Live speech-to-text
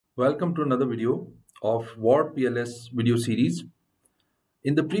Welcome to another video of WarpPLS video series.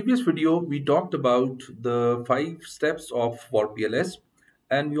 In the previous video, we talked about the 5 steps of WarpPLS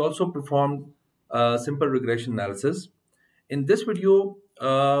and we also performed simple regression analysis. In this video,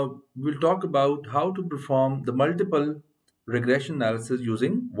 we'll talk about how to perform the multiple regression analysis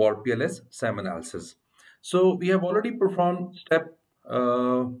using WarpPLS SAM analysis. So we have already performed step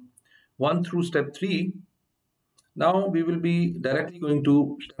 1 through step 3. Now we will be directly going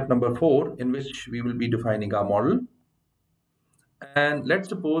to step number 4, in which we will be defining our model. And let's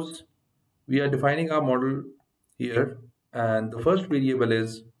suppose we are defining our model here, and the first variable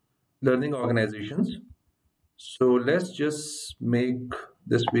is learning organizations. So let's just make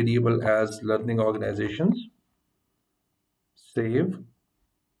this variable as learning organizations. Save.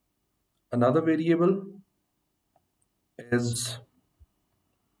 Another variable is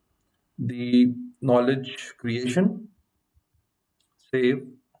the knowledge creation. Save.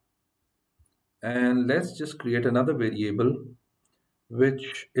 And let's just create another variable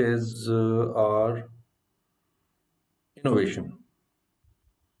which is our innovation.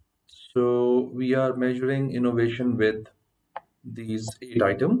 So we are measuring innovation with these 8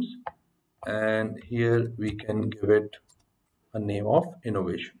 items, and here we can give it a name of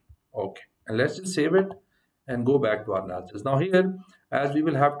innovation. Okay, and let's just save it and go back to our analysis. Now here, as we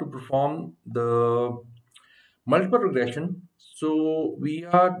will have to perform the multiple regression, so we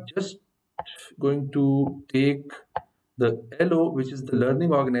are just going to take the LO, which is the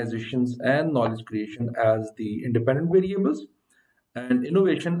learning organizations, and knowledge creation as the independent variables, and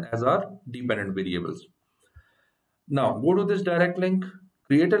innovation as our dependent variables. Now go to this direct link,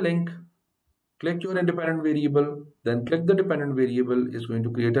 create a link, click your independent variable, then click the dependent variable is going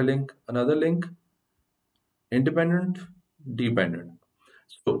to create a link, another link, independent, dependent.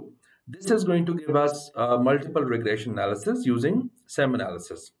 So this is going to give us multiple regression analysis using SEM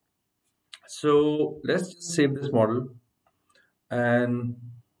analysis. So let's just save this model and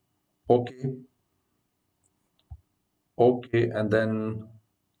okay, and then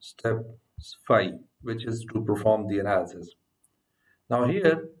step 5, which is to perform the analysis. Now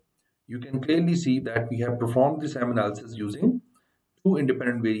here you can clearly see that we have performed the SAM analysis using 2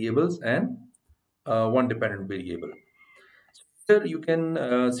 independent variables and 1 dependent variable. So here you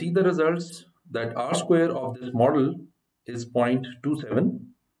can see the results that R square of this model is 0.27,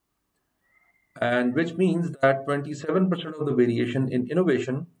 and which means that 27% of the variation in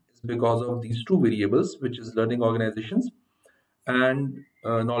innovation is because of these 2 variables, which is learning organizations and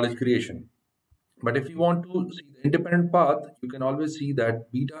knowledge creation. But if you want to see the independent path, you can always see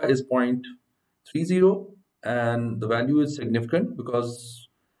that beta is 0.30 and the value is significant because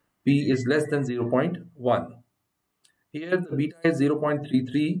p is less than 0.1. Here the beta is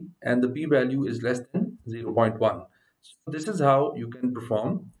 0.33 and the p value is less than 0.1. So this is how you can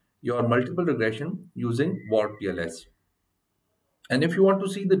perform your multiple regression using WarpPLS. And if you want to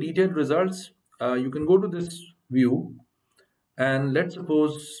see the detailed results, you can go to this view. And let's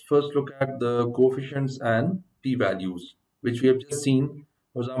suppose first look at the coefficients and p-values, which we have just seen.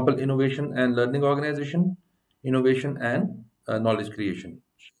 For example, innovation and learning organization, innovation and knowledge creation.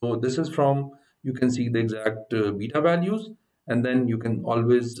 So this is from, you can see the exact beta values, and then you can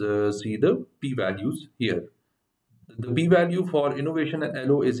always see the p-values here. The p-value for innovation and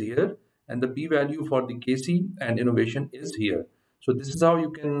LO is here, and the p-value for the KC and innovation is here. So this is how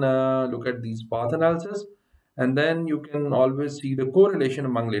you can look at these path analysis. And then you can always see the correlation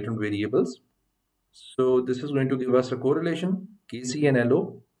among latent variables. So this is going to give us a correlation. KC and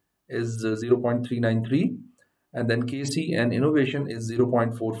LO is 0.393, and then KC and innovation is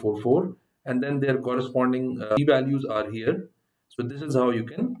 0.444, and then their corresponding p-values are here. So this is how you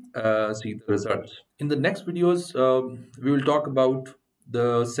can see the results. In the next videos, we will talk about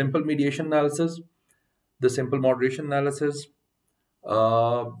the simple mediation analysis, the simple moderation analysis,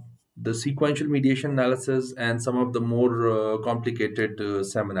 the sequential mediation analysis, and some of the more complicated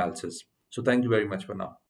SEM analysis. So thank you very much for now.